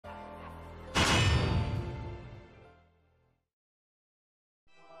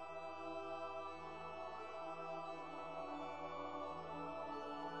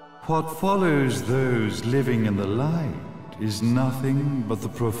What follows those living in the light is nothing but the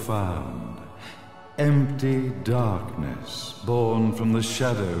profound, empty darkness born from the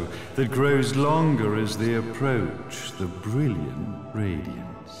shadow that grows longer as they approach the brilliant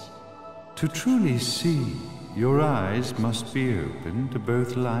radiance. To truly see, your eyes must be open to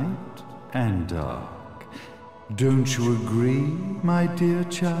both light and dark. Don't you agree, my dear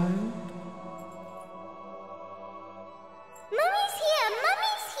child? Mummy's here!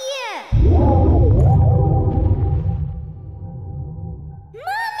 Mummy's here!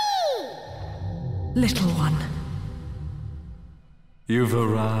 Mummy! Little one. You've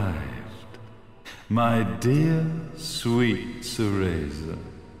arrived, my dear, sweet Cereza.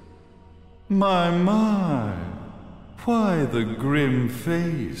 My, why the grim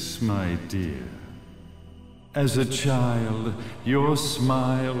face, my dear? As a child, your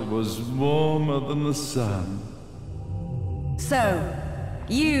smile was warmer than the sun. So,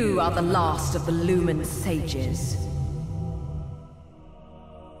 you are the last of the Lumen sages.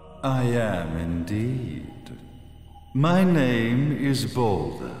 I am indeed. My name is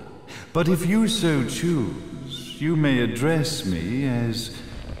Balder, but if you so choose, you may address me as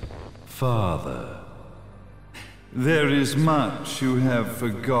Father. There is much you have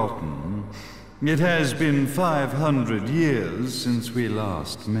forgotten. It has been 500 years since we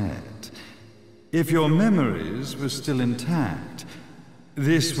last met. If your memories were still intact,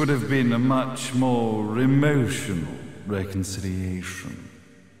 this would have been a much more emotional reconciliation.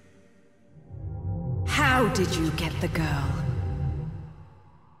 How did you get the girl?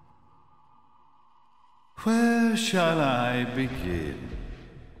 Where shall I begin?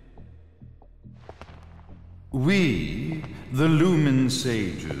 We, the Lumen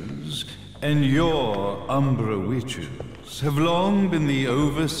Sages, and your Umbra Witches, have long been the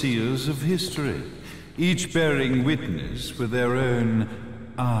overseers of history, each bearing witness with their own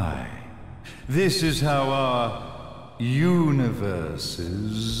eye. This is how our universes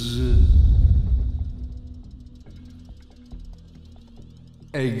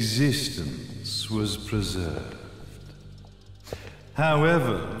existence was preserved.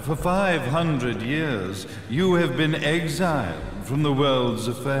 However, for 500 years, you have been exiled from the world's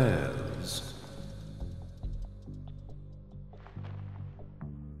affairs.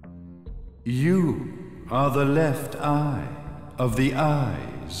 You are the left eye of the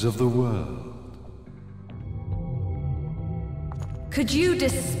eyes of the world. Could you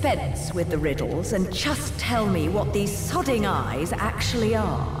dispense with the riddles and just tell me what these sodding eyes actually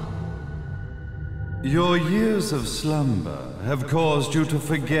are? Your years of slumber have caused you to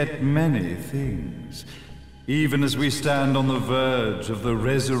forget many things, even as we stand on the verge of the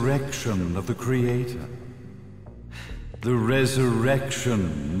resurrection of the Creator. The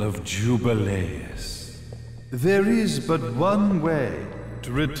resurrection of Jubileus. There is but one way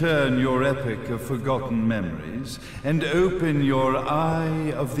to return your epic of forgotten memories and open your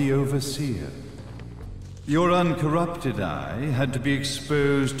eye of the Overseer. Your uncorrupted eye had to be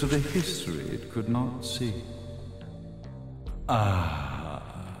exposed to the history it could not see.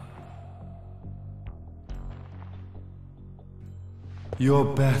 Your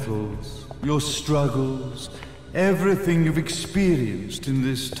battles, your struggles, everything you've experienced in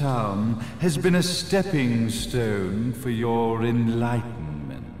this town has been a stepping stone for your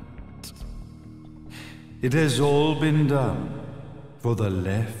enlightenment. It has all been done for the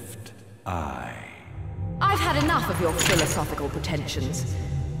left eye. I've had enough of your philosophical pretensions.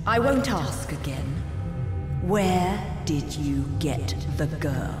 I won't ask again. Where did you get the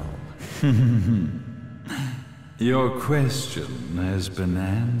girl? Your question has been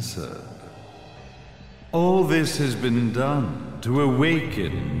answered. All this has been done to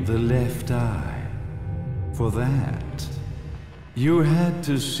awaken the left eye. For that, you had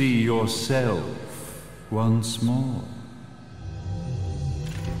to see yourself once more.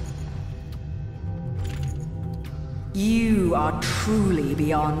 You are truly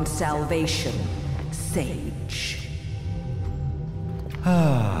beyond salvation, sage.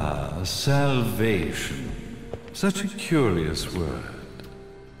 Salvation. Such a curious word.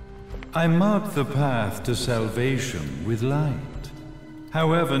 I mark the path to salvation with light.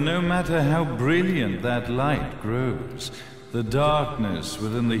 However, no matter how brilliant that light grows, the darkness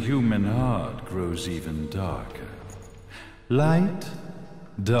within the human heart grows even darker. Light,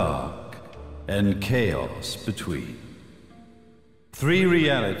 dark, and chaos between. Three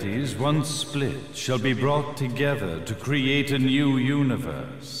realities, once split, shall be brought together to create a new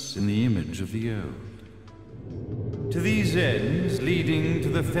universe in the image of the old. To these ends, leading to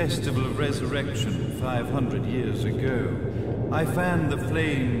the Festival of Resurrection 500 years ago, I fanned the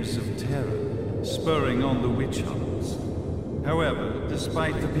flames of terror, spurring on the witch hunts. However,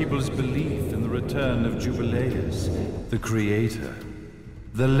 despite the people's belief in the return of Jubileus, the creator,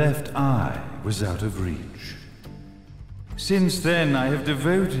 the left eye was out of reach. Since then, I have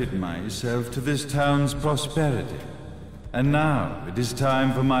devoted myself to this town's prosperity. And now it is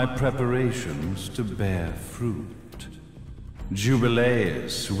time for my preparations to bear fruit.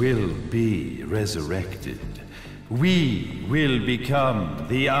 Jubileus will be resurrected. We will become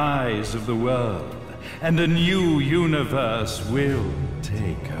the eyes of the world, and a new universe will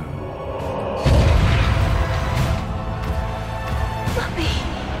take over. Mummy!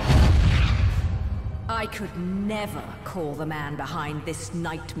 I could never call the man behind this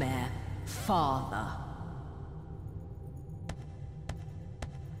nightmare father.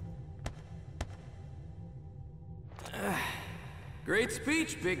 Great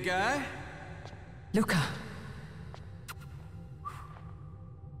speech, big guy. Luca.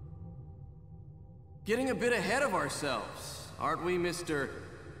 Getting a bit ahead of ourselves, aren't we, Mr.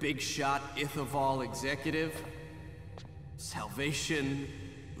 Big Shot Ithaval Executive? Salvation,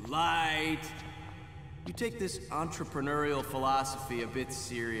 light. You take this entrepreneurial philosophy a bit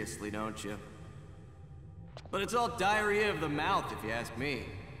seriously, don't you? But it's all diarrhea of the mouth, if you ask me.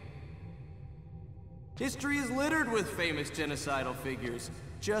 History is littered with famous genocidal figures,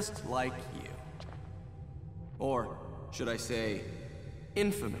 just like you. Or, should I say,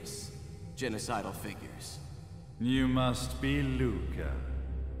 infamous genocidal figures. You must be Luca,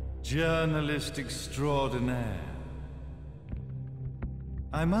 journalist extraordinaire.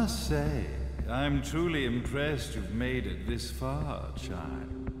 I must say, I'm truly impressed you've made it this far,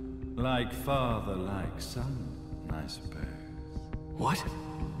 child. Like father, like son, I suppose. What?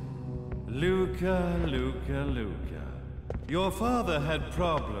 Luca, Luca, Luca. Your father had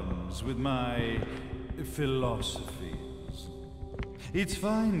problems with my philosophies. It's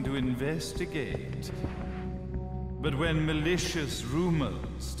fine to investigate, but when malicious rumors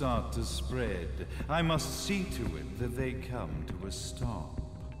start to spread, I must see to it that they come to a stop.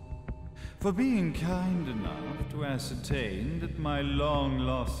 For being kind enough to ascertain that my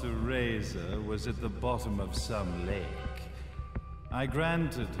long-lost eraser was at the bottom of some lake, I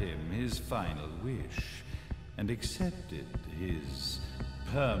granted him his final wish and accepted his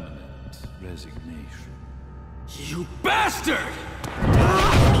permanent resignation. You bastard!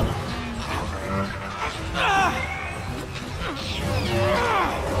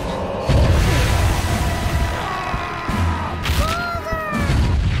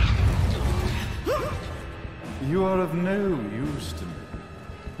 You are of no use to me.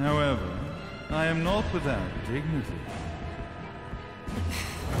 However, I am not without dignity.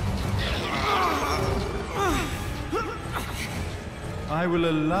 I will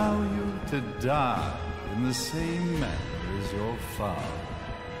allow you to die in the same manner as your father.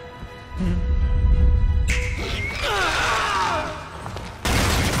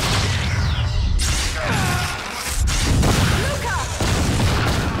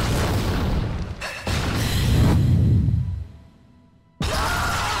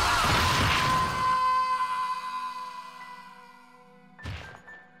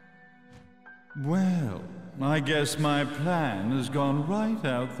 Well, I guess my plan has gone right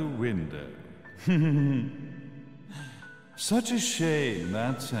out the window. Such a shame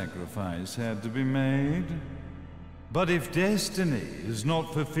that sacrifice had to be made. But if destiny is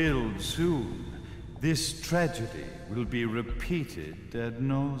not fulfilled soon, this tragedy will be repeated ad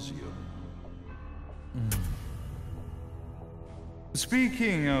nauseum.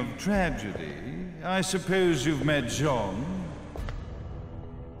 Speaking of tragedy, I suppose you've met Jean.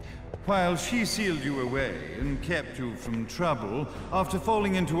 While she sealed you away and kept you from trouble, after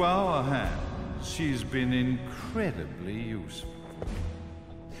falling into our hands, she's been incredibly useful.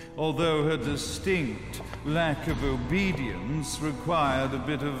 Although her distinct lack of obedience required a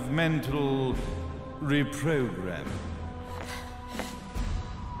bit of mental reprogramming.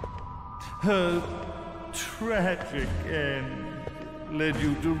 Her tragic end led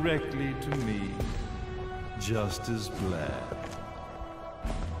you directly to me, just as planned.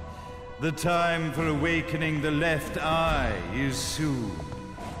 The time for awakening the left eye is soon.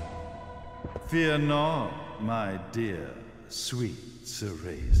 Fear not, my dear, sweet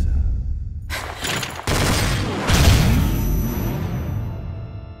Cereza.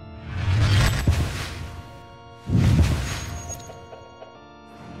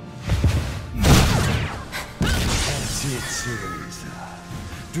 That's it, Cereza.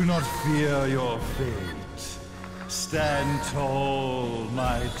 Do not fear your fate. Stand tall,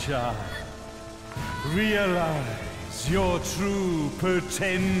 my child. Realize your true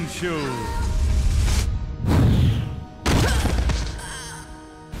potential.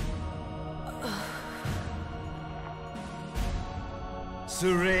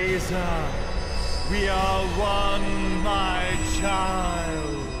 Cereza, we are one, my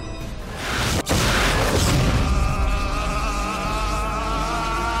child.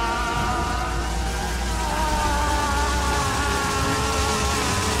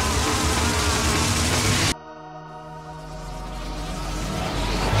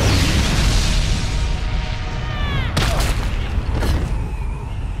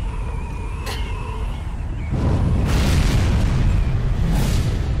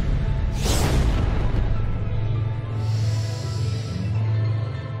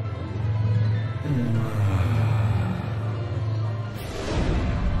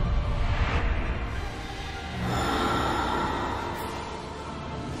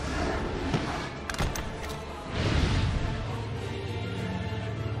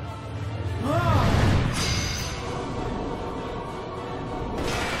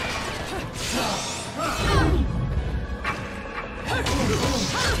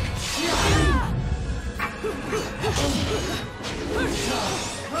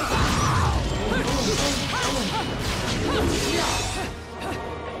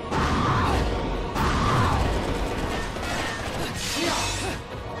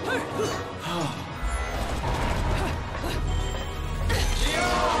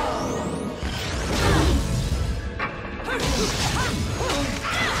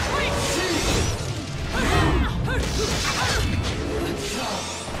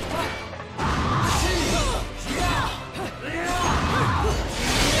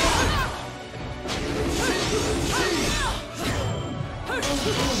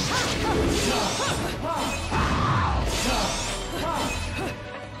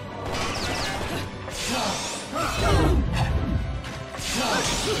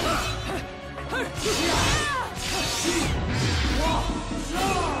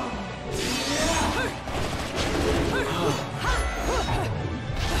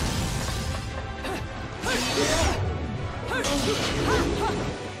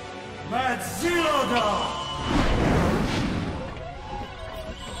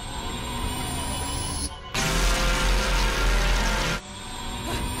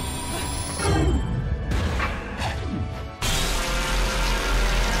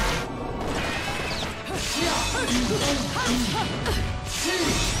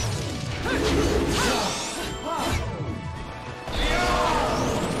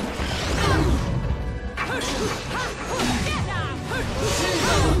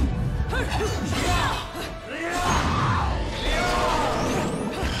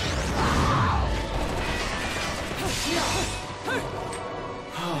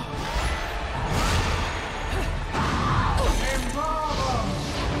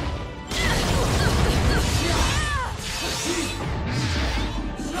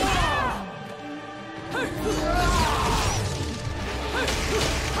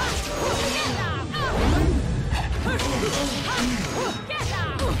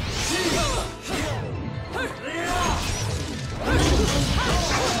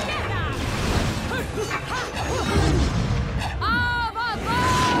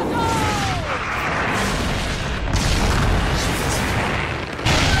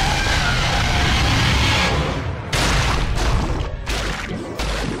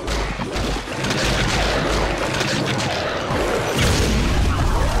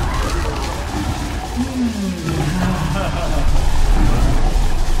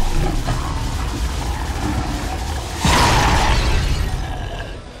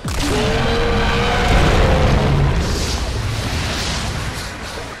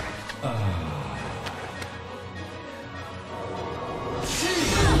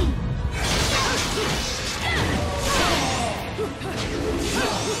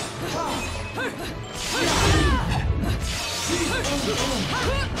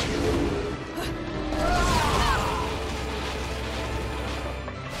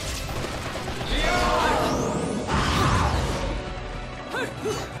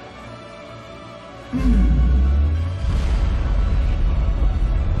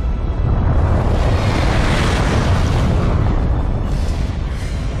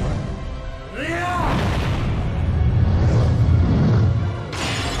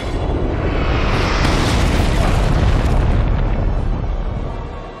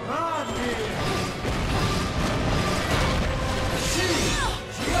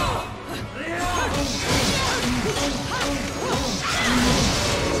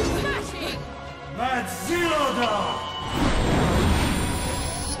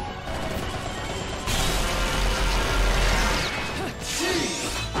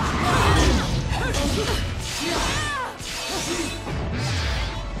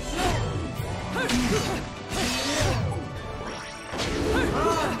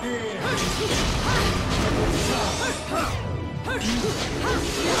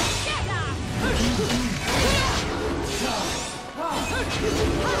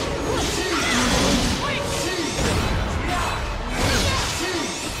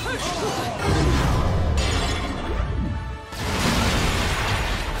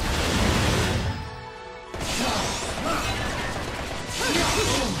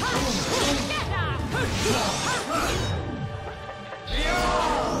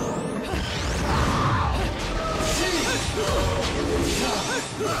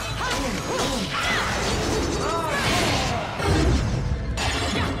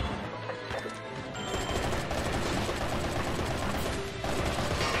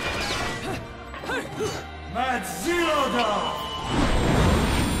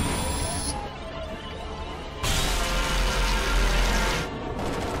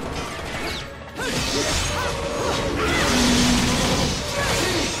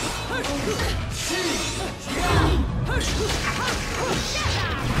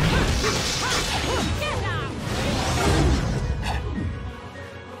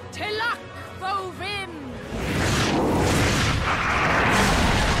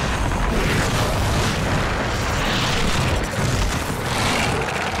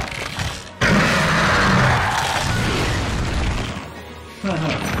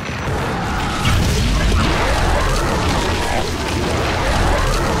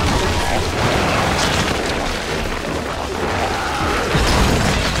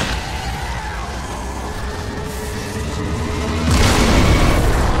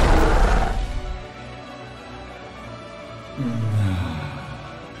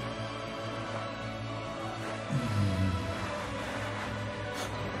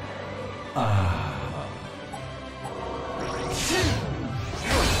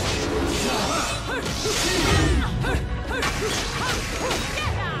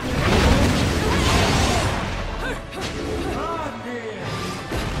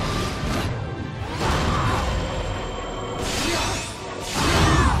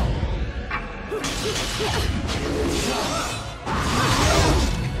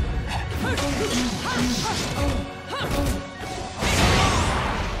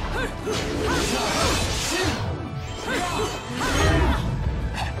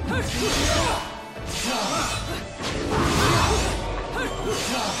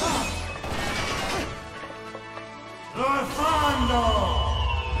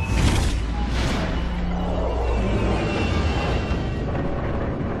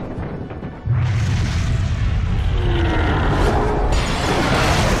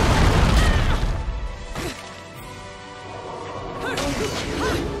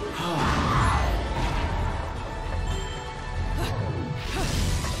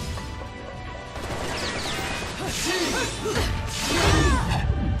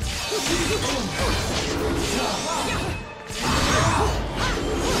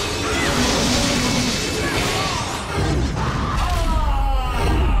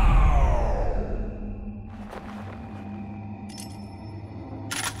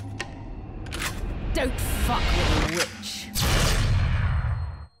 Don't fuck with a witch.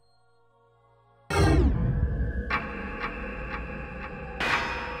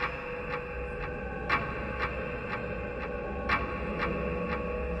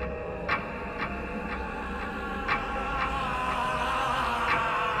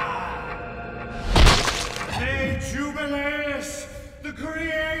 May Jubileus, the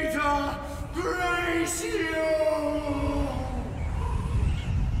Creator, grace you!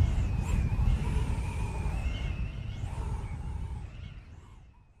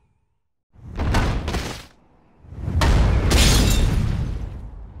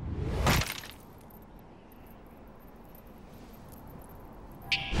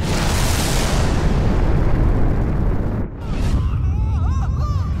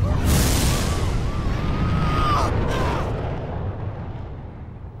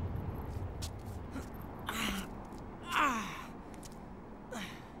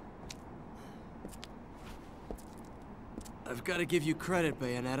 I've got to give you credit,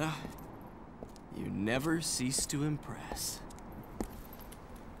 Bayonetta. You never cease to impress.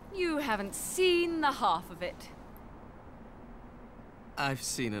 You haven't seen the half of it. I've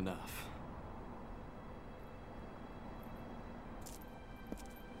seen enough.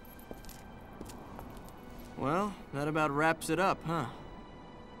 Well, that about wraps it up, huh?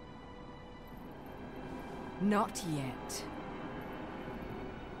 Not yet.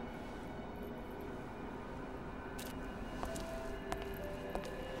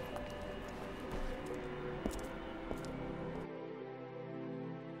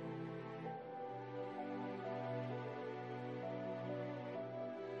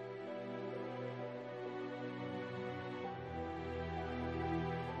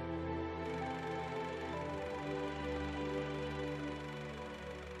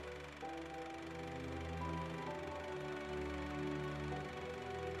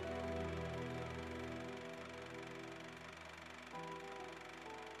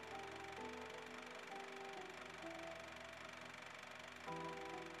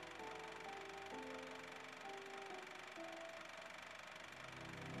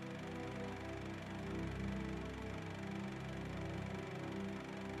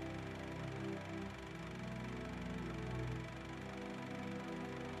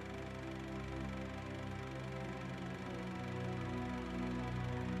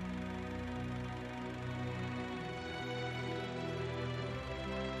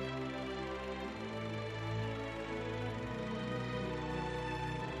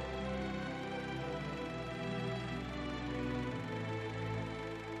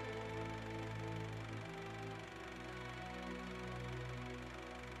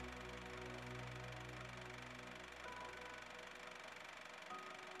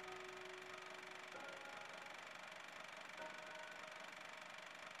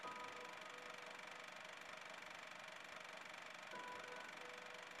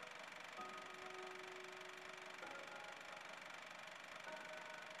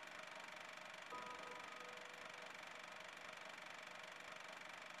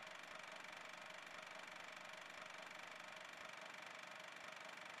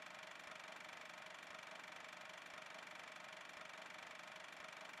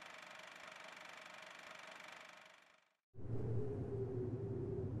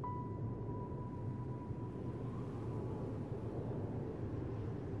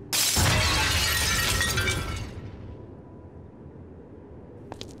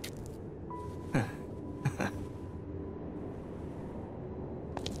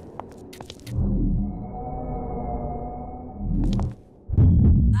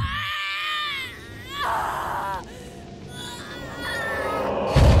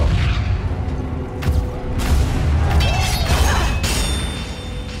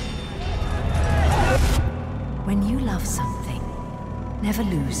 never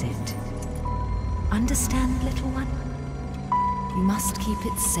lose it. Understand, little one? You must keep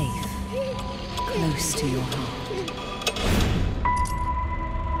it safe, close to your heart.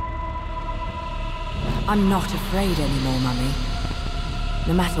 I'm not afraid anymore, Mummy.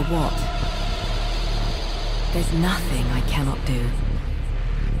 No matter what. There's nothing I cannot do.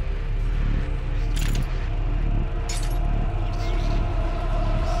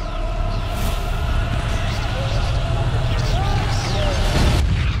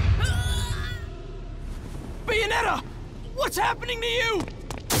 Bayonetta! What's happening to you?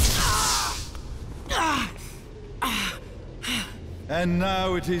 And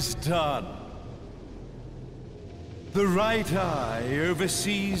now it is done. The right eye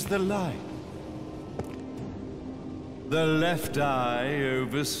oversees the light. The left eye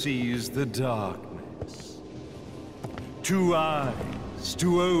oversees the darkness. 2 eyes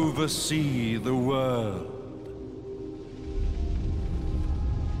to oversee the world.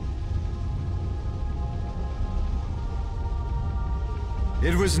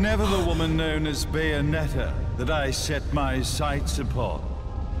 It was never the woman known as Bayonetta that I set my sights upon.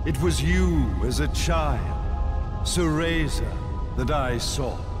 It was you as a child, Cereza, that I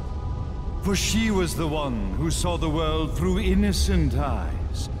sought. For she was the one who saw the world through innocent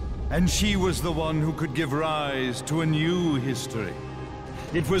eyes, and she was the one who could give rise to a new history.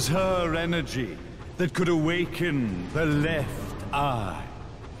 It was her energy that could awaken the left eye.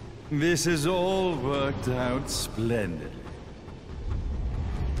 This has all worked out splendidly.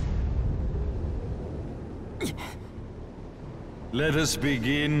 Let us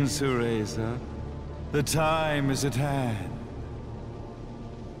begin, Cereza. The time is at hand.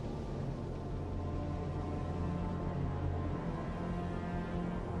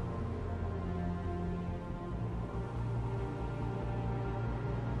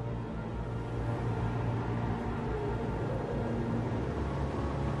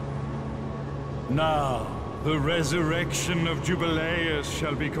 Now, the resurrection of Jubileus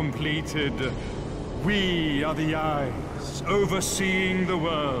shall be completed. We are the eyes, overseeing the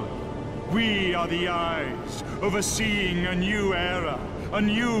world. We are the eyes, overseeing a new era, a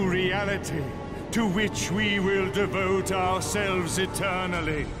new reality, to which we will devote ourselves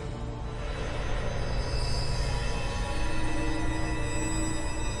eternally.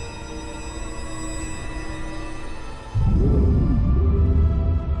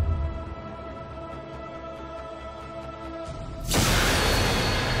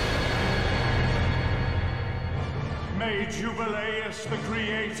 May Jubileus the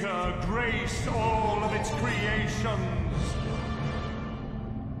Creator grace all of its creations.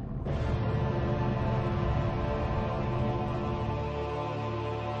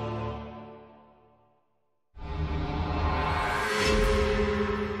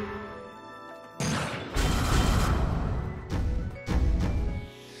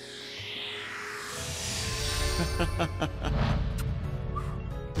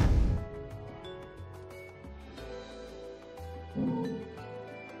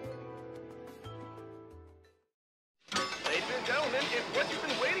 Ladies and gentlemen, it's what you've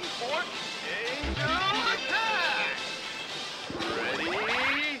been waiting for. Angel attack!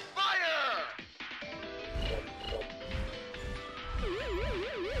 Ready, fire!